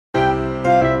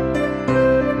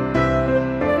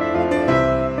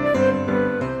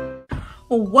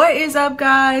What is up,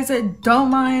 guys?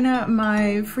 Don't mind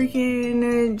my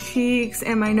freaking cheeks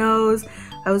and my nose.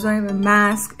 I was wearing a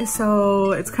mask,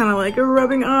 so it's kind of like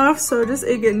rubbing off, so just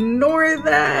ignore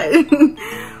that.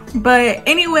 But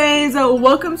anyways,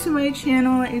 welcome to my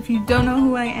channel. If you don't know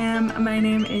who I am, my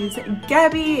name is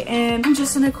Gabby and I'm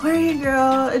just an Aquarian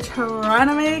girl trying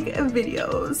to make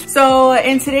videos. So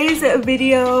in today's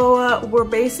video, we're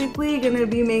basically gonna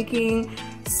be making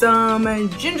some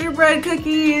gingerbread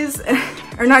cookies,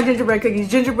 or not gingerbread cookies,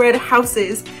 gingerbread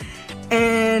houses.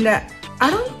 And I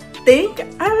don't think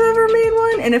I've ever made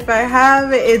one, and if I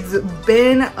have, it's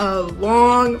been a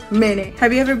long minute.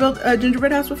 Have you ever built a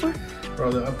gingerbread house before?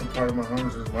 Bro, the upper part of my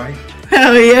arms is white.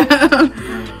 Hell yeah.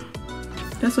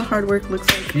 That's what hard work looks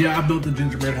like. Yeah, I built a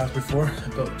gingerbread house before. I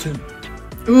built 2.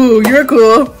 Ooh, you're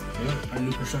cool. Yeah, I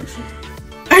do construction.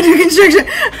 I do construction.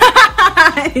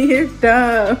 You're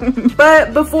dumb.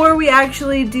 But before we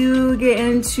actually do get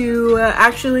into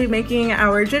actually making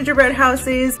our gingerbread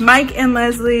houses, Mike and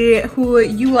Leslie, who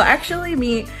you will actually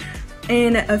meet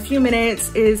in a few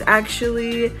minutes, is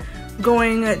actually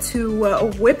going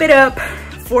to whip it up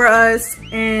for us.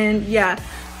 And yeah,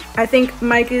 I think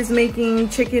Mike is making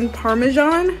chicken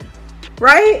parmesan,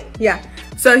 right? Yeah,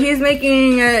 so he's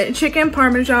making chicken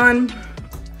parmesan,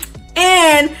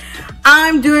 and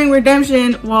I'm doing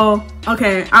redemption. Well,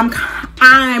 okay,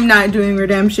 I'm not doing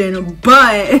redemption,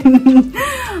 but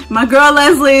my girl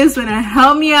Leslie is gonna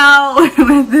help me out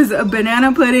with this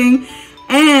banana pudding,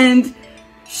 and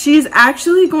she's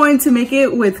actually going to make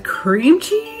it with cream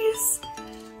cheese.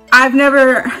 I've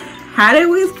never had it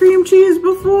with cream cheese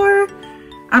before.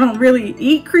 I don't really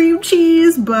eat cream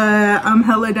cheese, but I'm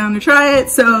hella down to try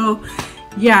it. So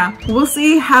yeah, we'll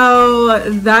see how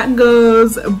that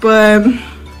goes. But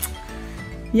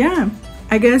yeah,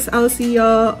 I guess I'll see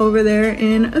y'all over there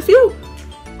in a few.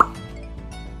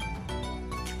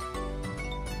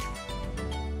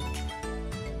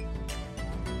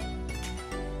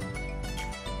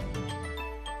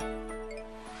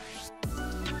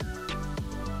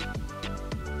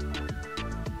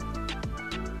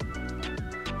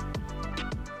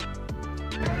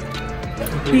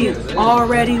 He's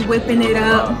already whipping it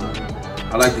up.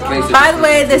 I like the case. By the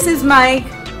way, this is Mike.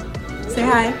 Say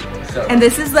hi. And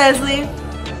this is Leslie.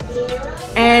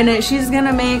 And she's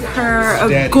gonna make her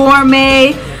a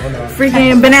gourmet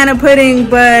freaking banana pudding,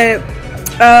 but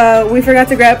we forgot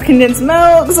to grab condensed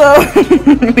milk, so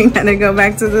we gotta go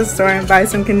back to the store and buy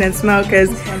some condensed milk, because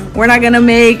we're not gonna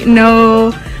make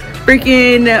no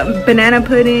freaking banana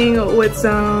pudding with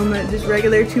some just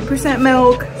regular 2%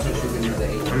 milk.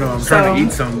 I know, I'm trying to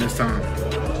eat some this time.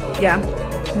 Yeah,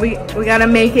 we gotta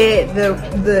make it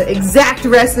the exact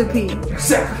recipe.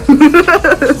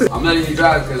 I'm letting you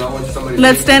drive because I want somebody.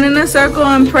 Let's stand in a circle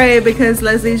and pray because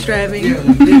Leslie's driving.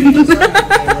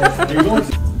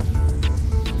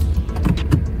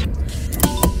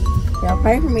 Y'all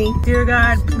pray for me. Dear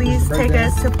God, please take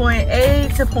us to point A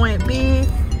to point B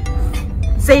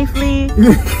safely.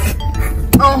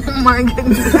 Oh my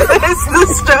goodness, that's the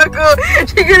struggle.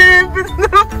 You're gonna hit the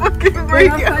fucking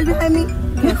brake. Are you behind me?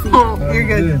 Oh, you're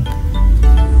good.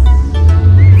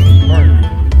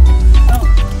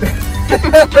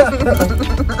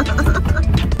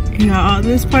 Yeah,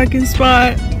 this parking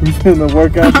spot. We're gonna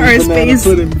work out this banana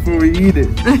pudding before we eat it.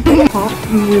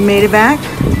 We made it back.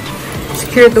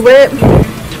 Secured the whip.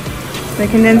 The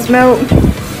condensed milk.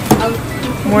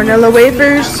 More vanilla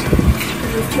wafers.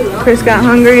 Chris got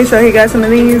hungry, so he got some of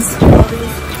these.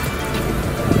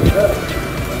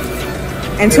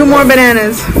 And 2 more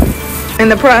bananas. In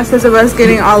the process of us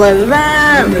getting all of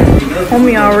that,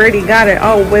 homie already got it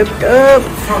all whipped up,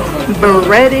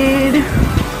 breaded.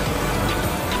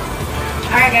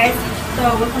 Alright guys, so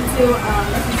welcome to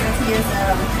Leslie Garcia's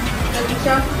cookie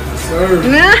show.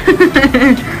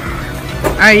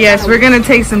 Alright, yes, we're gonna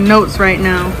take some notes right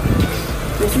now.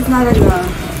 This is not a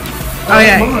Oh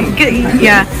yeah, get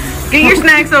your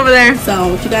snacks over there. So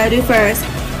what you gotta do first,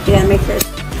 you gotta make sure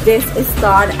this is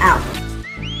thawed out.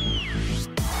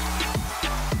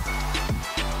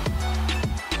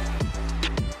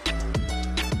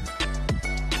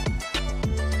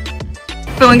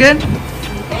 Feeling good?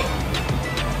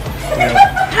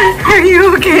 Yeah. Are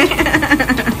you okay?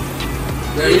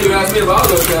 Yeah, you asked me if I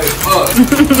was okay.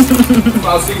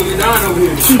 I'll see what you're dying over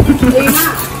here. You're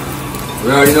not. We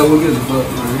already know who gives a fuck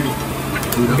right here.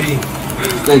 Me.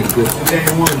 Thank you, Chris. Day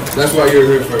 1. That's why you're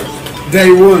here first.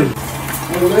 Day 1. Well,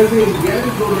 Leslie and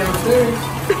Gabby go downstairs.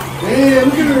 Damn,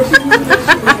 look at her.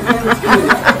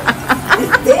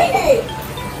 It's big.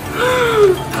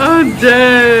 Oh,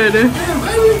 dead.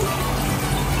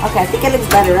 Okay, I think it looks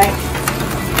better, right?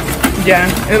 Yeah,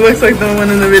 it looks like the one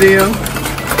in the video.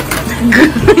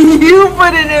 You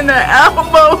put it in the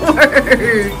elbow work.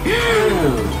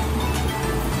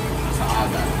 That's how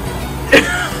I got it.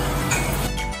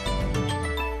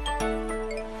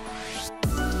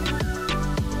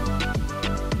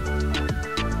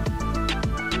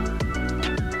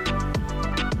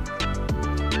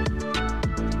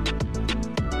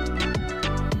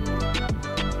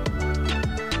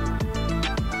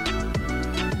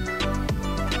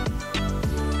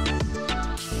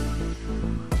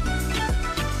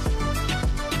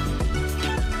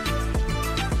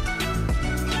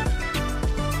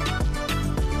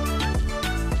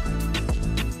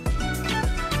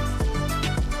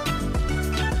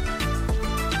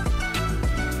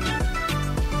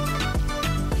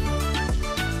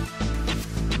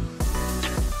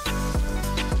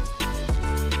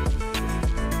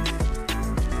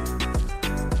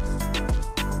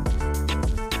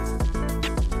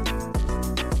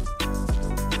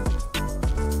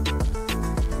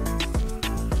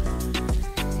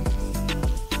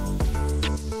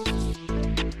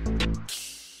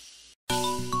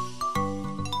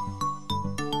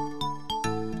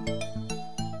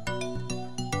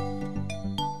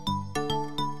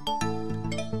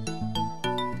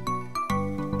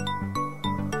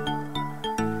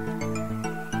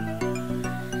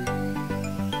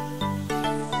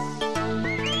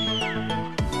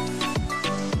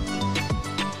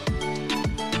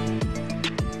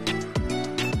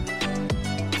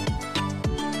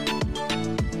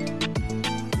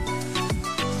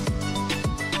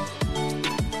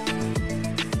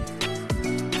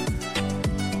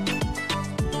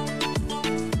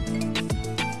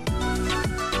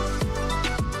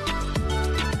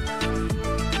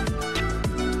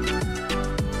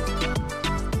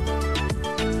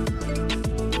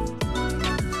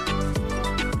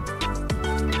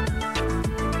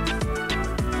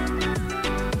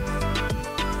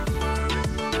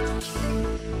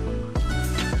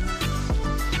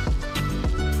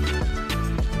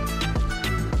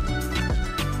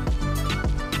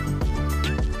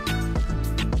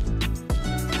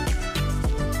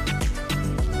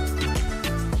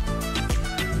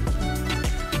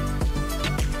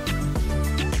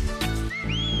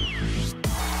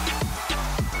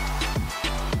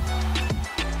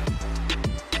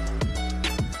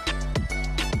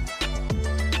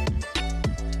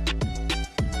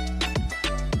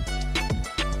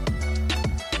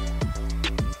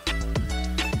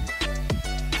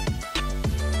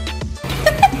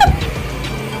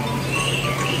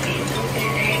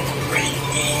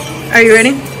 Are you ready?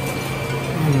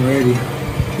 I'm ready.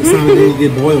 This time it didn't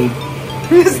get boiled.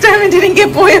 This time it didn't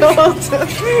get boiled. And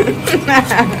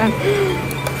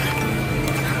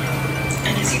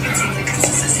as you can see, the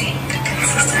consistency is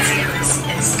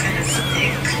kind of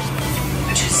thick,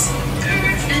 which is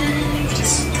perfect.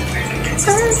 Just the perfect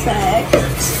consistency.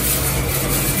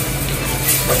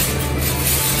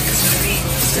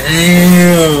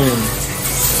 Damn.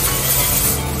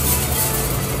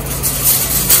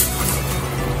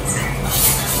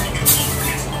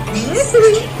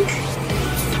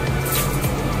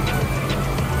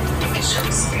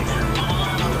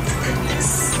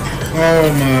 Oh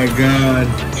my god.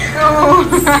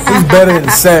 It's better than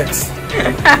sex.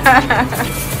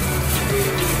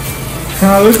 Can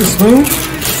I lick the spoon?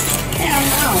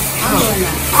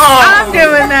 I'm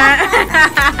doing that.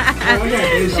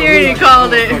 She already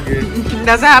called it.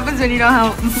 That's what happens when you don't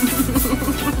help.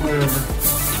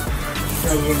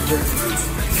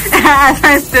 As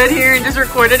I stood here and just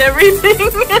recorded everything.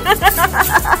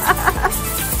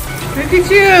 Look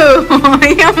at you.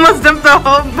 He almost dumped a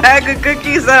whole bag of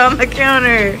cookies on the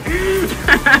counter.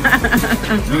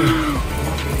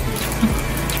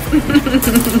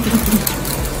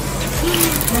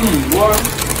 Boy.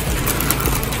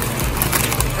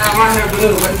 I might have a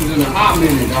little wafers in a hot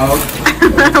minute, dog.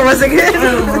 Was it good?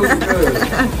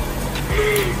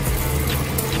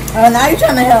 Oh, now you're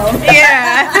trying to help.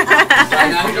 Yeah.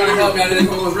 Now he's trying to help me out of this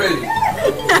one was ready.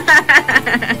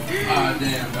 Ah,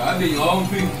 damn, dog. I need your own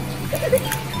people.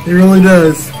 It really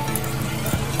does.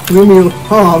 Look at me.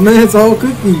 Oh man, it's a whole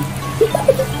cookie.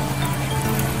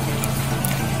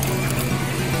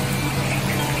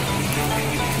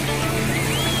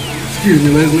 Excuse me,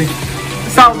 Leslie.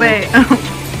 Salt Bay. Oh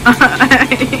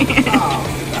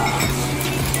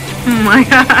my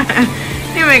god.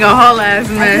 You make a whole ass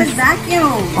mess.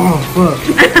 Vacuum. Oh fuck.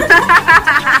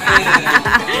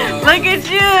 Look at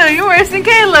you. You're worse than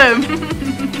Caleb.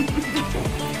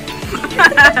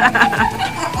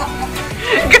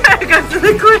 Go to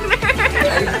the corner.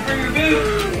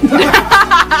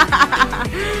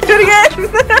 Do it again.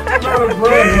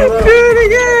 Do it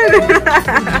again.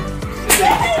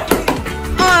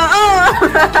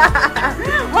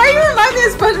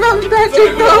 St.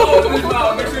 Patrick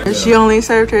though. She only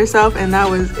served herself and that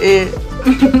was it.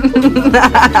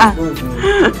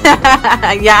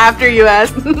 Yeah, after you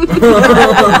asked.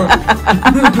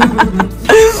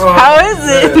 How is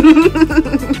it?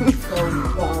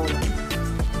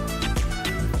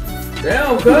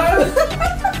 Damn,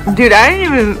 cuz. Dude, I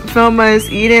didn't even film us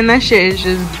eating. That shit is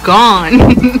just gone.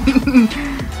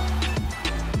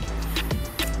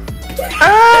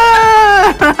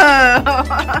 I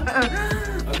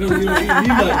couldn't even eat me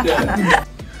like that.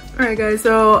 Alright guys,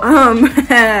 so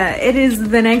it is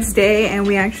the next day and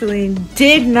we actually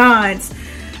did not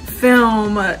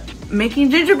film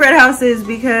making gingerbread houses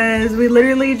because we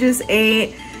literally just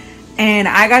ate and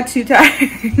I got too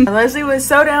tired. Leslie was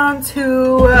so down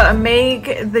to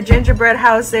make the gingerbread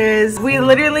houses. We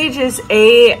literally just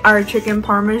ate our chicken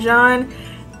parmesan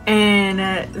and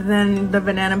then the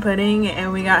banana pudding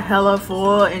and we got hella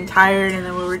full and tired, and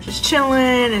then we were just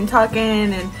chilling and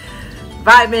talking and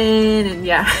vibing, and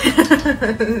yeah.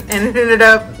 And it ended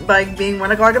up like being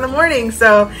 1 o'clock in the morning,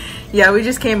 so yeah, we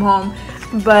just came home.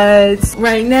 But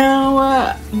right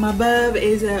now my bub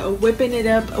is whipping it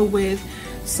up with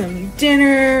some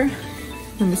dinner.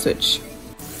 Let me switch.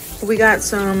 We got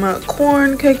some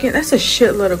corn cooking. That's a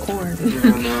shitload of corn.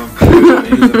 Yeah, I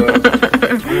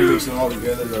know. Mix it all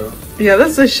together though. Yeah,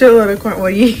 that's a shitload of corn. Well,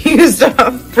 you used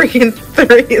up freaking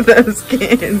 3 of those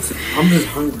cans. I'm just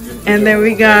hungry. And then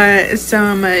we got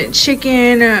some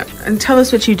chicken. And tell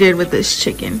us what you did with this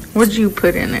chicken. What did you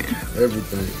put in it?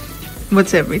 Everything.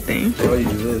 What's everything? I'll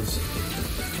use this.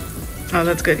 Oh,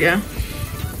 that's good, yeah.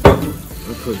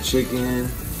 I put chicken.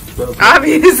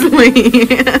 Obviously.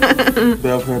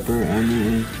 Bell pepper,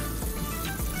 onion,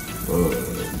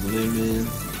 lemon,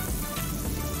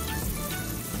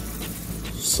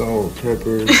 salt,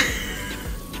 pepper,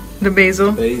 The basil.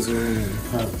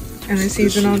 and And the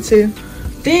seasonal too.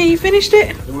 Dang, you finished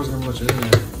it? There wasn't much in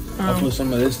there. I put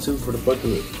some of this too for the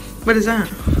bucket. What is that?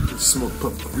 Smoked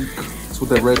paprika. That's what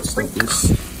that red stuff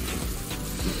is.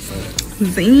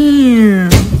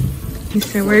 Damn. He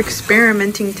said we're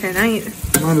experimenting tonight.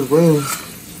 Might as well.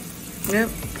 Yep.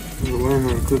 You learn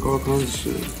how to cook all kinds of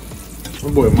shit. My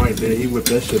boy Mike did. He whipped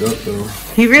that shit up though.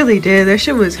 He really did. That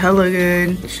shit was hella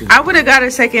good. I would have got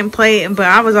a second plate, but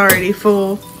I was already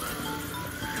full.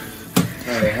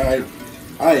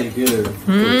 I ate good. Put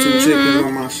 2 chickens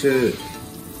on my shit.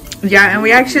 Yeah, and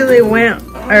we actually went,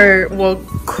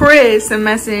 Chris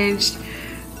messaged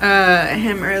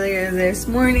him earlier this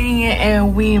morning,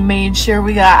 and we made sure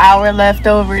we got our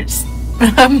leftovers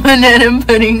banana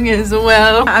pudding as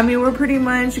well. I mean, we're pretty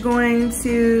much going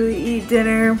to eat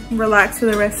dinner, relax for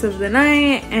the rest of the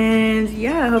night, and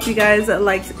yeah, I hope you guys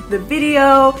liked the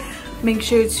video. Make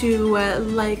sure to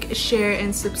like, share,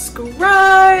 and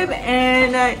subscribe,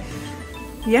 and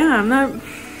yeah, I'm not...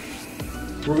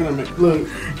 We're gonna make, look.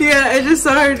 Yeah, I just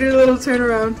saw her do a little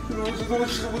turnaround.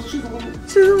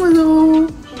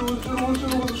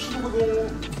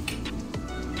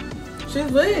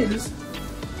 She's Liz.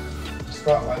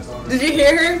 Spotlights on. Did you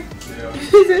hear her?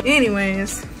 Yeah.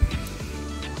 Anyways,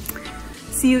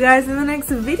 see you guys in the next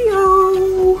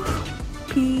video.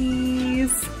 Peace.